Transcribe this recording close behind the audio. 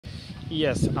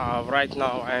Yes, right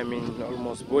now I'm in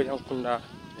almost Bojang Kunda,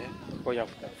 Bojang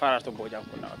Farato Bojang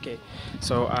Kunda. Okay,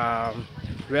 so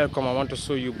welcome. I want to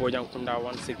show you Bojang Kunda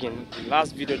once again. The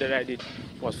last video that I did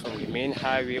was from the main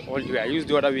highway all the way. I used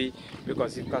the other way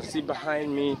because you can see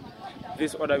behind me,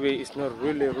 this other way is not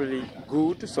really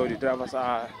good. So the drivers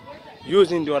are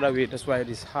using the other way. That's why it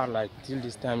is hard. Like till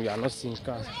this time, you are not seeing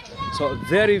cars. So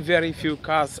very few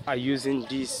cars are using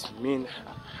this main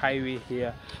highway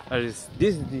here. This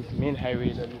is the main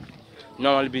highway that is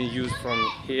normally being used from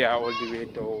here all the way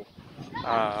to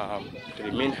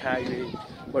the main highway,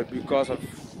 but because of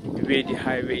the way the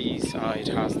highway is, it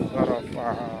has a lot of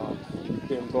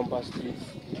bumper streets.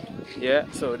 Yeah,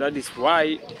 so that is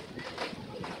why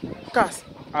cars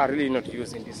are really not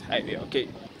using this highway. Okay,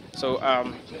 so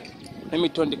let me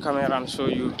turn the camera and show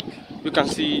you. You can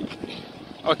see,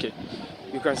 okay,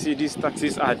 you can see these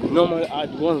taxis are the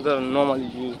ones that normally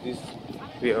use this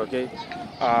way. Okay,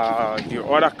 the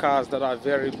other cars that are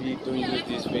very big don't use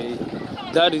this way.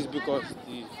 That is because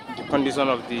the condition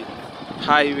of the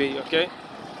highway. Okay,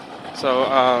 so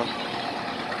let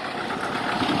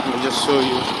me just show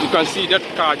you. You can see that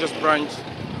car just branched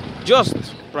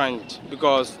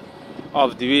because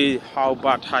of the way how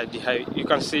bad the highway. You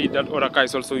can see that other car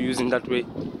is also using that way.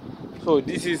 So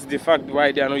this is the fact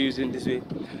why they are not using this way.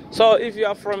 So if you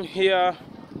are from here,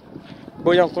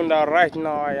 Bojang Kunda, right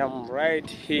now I am right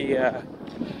here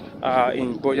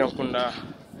in Bojang Kunda.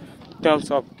 Thumbs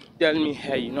up, tell me,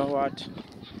 hey, you know what?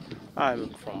 I'm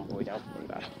from Bojang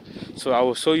Kunda. So I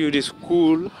will show you the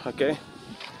school, okay?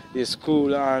 The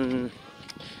school and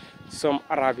some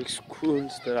Arabic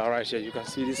schools that are right here. You can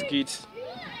see these kids.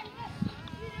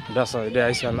 There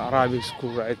is an Arabic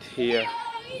school right here.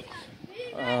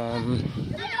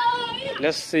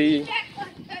 Let's see.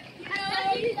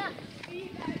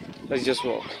 Let's just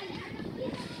walk.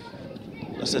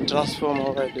 There's a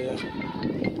transformer right there,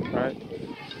 right?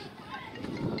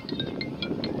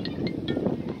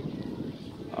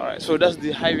 Alright, so that's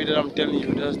the highway that I'm telling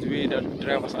you. That's the way that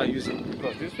drivers are using,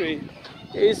 because this way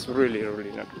is really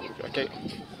not good. Okay,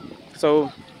 so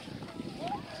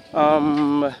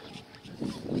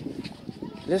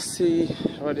let's see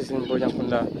what is in Bojang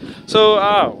Kunda. So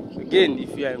again,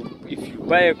 if you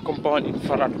buy a compound in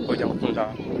Farato Bojang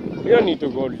Kunda, you don't need to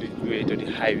go all the way to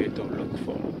the highway to look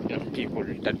for people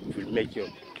that will make your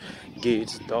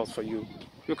gates, doors for you.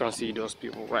 You can see those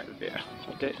people right there.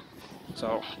 Okay,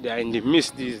 so they are in the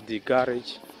midst. This is the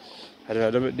garage. I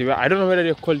don't know whether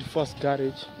they call it first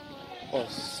garage or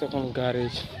second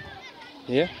garage.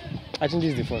 Yeah, I think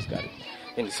this is the first garage.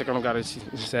 In the second garage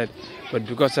inside, but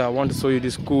because I want to show you the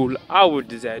school, I would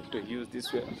decide to use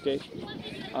this way. Okay,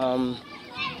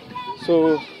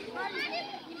 so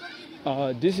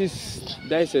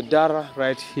there is a Dara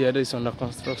right here that is under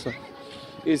construction.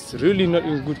 It's really not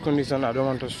in good condition. I don't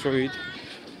want to show it,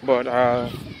 but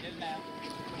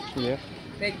yeah,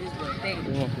 Take this one, take it. I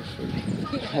don't want to show it.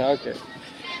 Okay,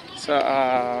 so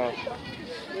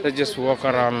let's just walk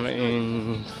around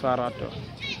in Farato.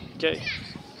 Okay,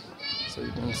 so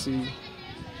you can see.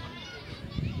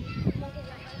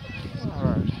 All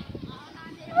right,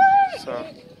 so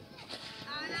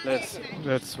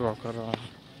let's walk around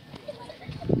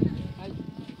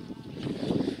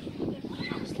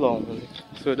slowly.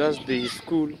 So that's the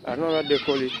school. I don't know what they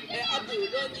call it.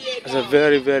 It's a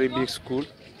very big school.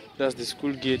 That's the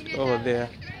school gate over there,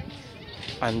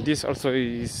 and this also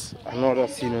is another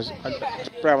senior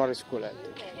primary school. I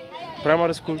think.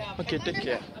 Primary school. Okay, take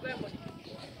care.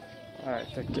 Alright,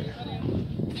 take care.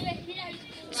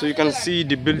 So you can see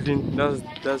the building.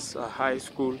 That's a high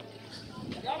school.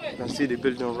 You can see the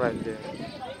building right there.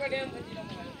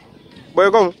 Boy,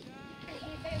 go.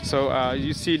 So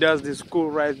you see that's the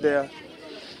school right there.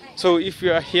 So if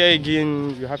you are here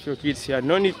again, you have your kids here.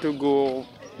 No need to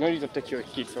take your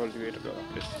kids all the way to the other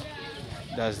place.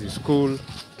 That's the school.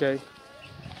 Okay.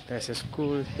 There's a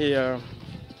school here.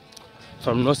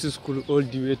 From nursery school all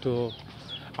the way to,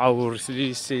 I will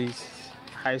really say,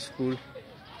 high school.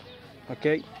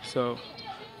 Okay, so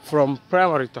from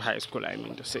primary to high school, I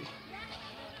mean to say.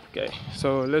 Okay,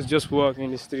 so let's just walk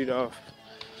in the street of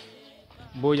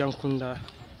Bojang Kunda.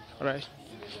 Alright,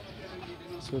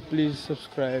 so please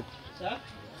subscribe,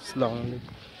 slowly,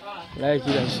 like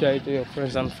it and share it to your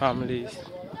friends and families.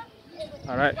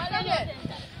 Alright,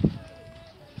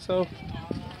 so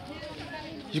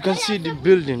you can see the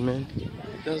building, man.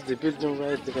 That's the building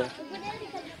right there.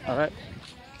 Alright.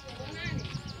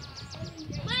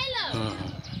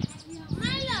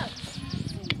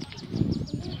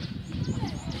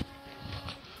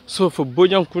 So for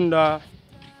Bojang Kunda,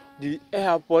 the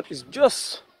airport is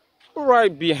just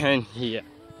right behind here.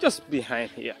 just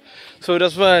behind here. So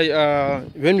that's why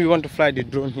when we want to fly the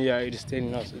drone here, it is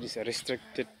telling us it is a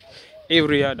restricted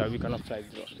area that we cannot fly the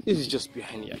drone. It is just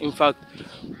behind here. In fact,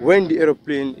 when the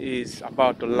aeroplane is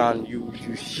about to land, you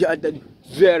hear that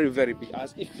very, very big,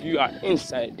 as if you are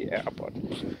inside the airport.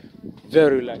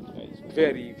 Very loud noise,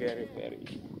 very, very, very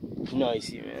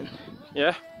noisy, man.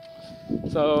 Yeah.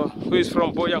 So who is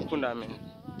from Bojang Kunda, man?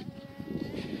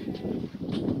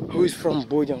 Who is from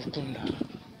Bojang Kunda?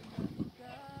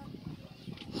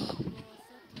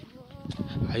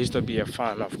 I used to be a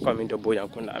fan of coming to Bojang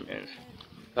Kunda, man.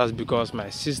 That's because my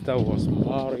sister was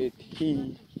married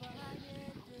here.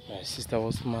 My sister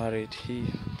was married here.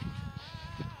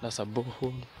 That's a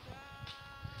borehole.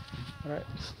 Alright.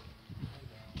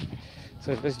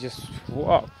 So let's just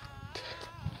walk.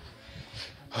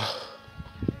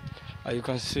 As you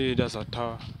can see, there's a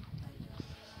tower.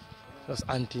 There's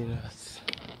antennas.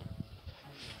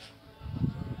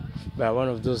 By one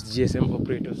of those GSM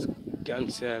operators,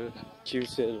 Gamcell,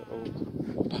 QCell, or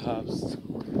perhaps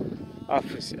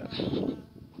Africell.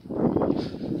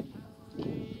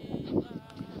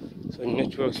 So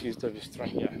networks used to be strong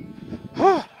here.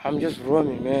 I'm just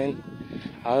roaming, man.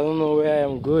 I don't know where I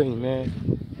am going, man.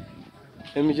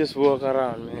 Let me just walk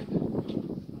around, man.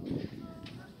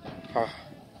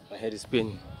 My head is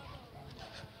spinning.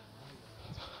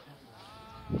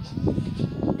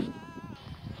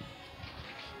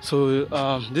 So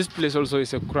this place also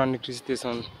is a chronic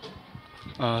recitation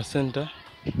center.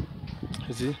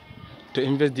 You see, to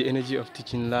invest the energy of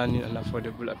teaching, learning, and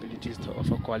affordable abilities to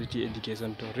offer quality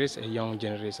education to raise a young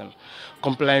generation,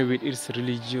 complying with its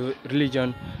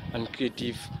religion and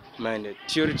creative minded,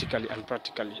 theoretically and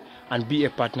practically, and be a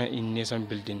partner in nation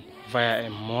building via a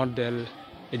model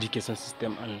education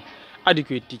system and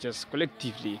adequate teachers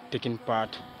collectively taking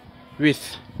part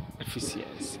with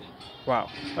efficiency. Wow.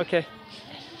 Okay.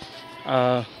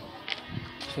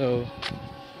 So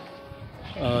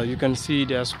you can see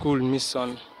their school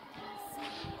mission,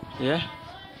 yeah,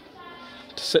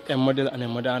 to set a model and a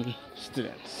modern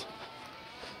students.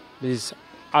 This is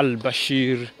Al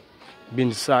Bashir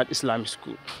bin Saad Islamic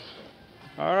School.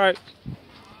 All right.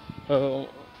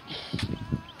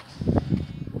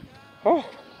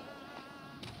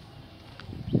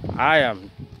 I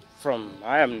am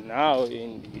now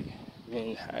in the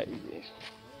main highway.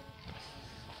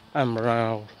 I'm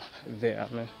around there,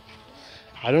 man.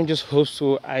 I don't just hope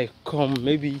so. I come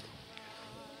maybe.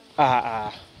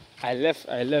 I left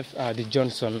the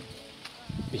Johnson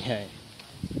behind.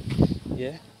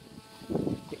 Yeah.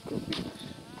 It could be.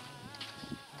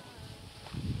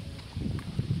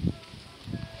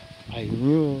 I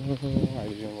knew I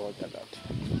didn't work at that.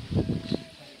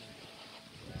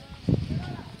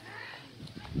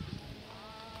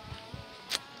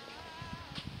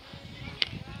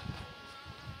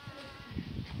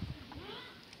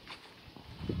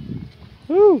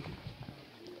 Woo.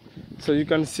 So you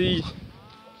can see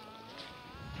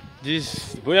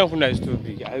this Bojang Kunda is too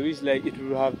big. I wish like it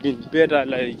would have been better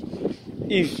like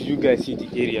if you guys see the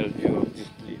aerial view of this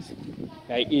place.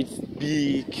 Like it's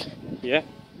big, yeah,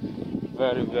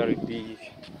 very, very big.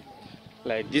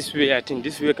 Like this way, I think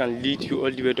this way can lead you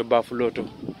all the way to Bafoloto.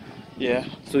 Yeah.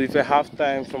 So if I have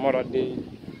time some other day,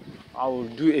 I will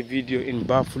do a video in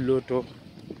Bafoloto.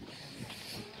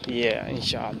 Yeah,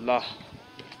 inshallah.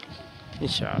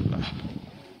 Inshallah.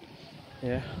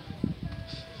 Yeah.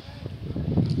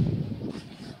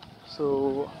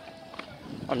 So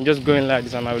I'm just going like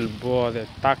this and I will board the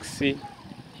taxi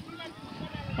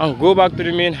and go back to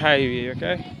the main highway,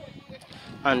 okay?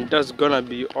 And that's gonna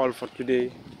be all for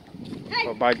today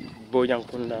about Bojang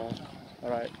Kunda.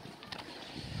 Alright.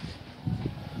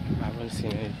 I haven't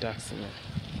seen any taxi, man.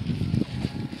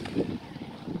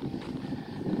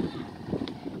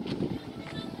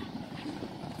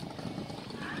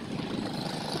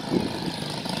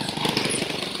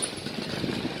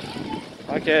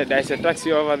 Okay, there's a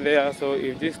taxi over there, so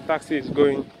if this taxi is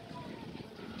going,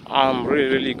 I'm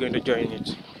really going to join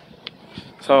it.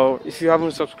 So if you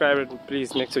haven't subscribed,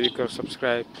 please make sure you can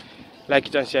subscribe, like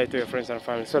it and share it to your friends and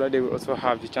family so that they will also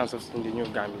have the chance of seeing the new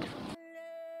Gambia.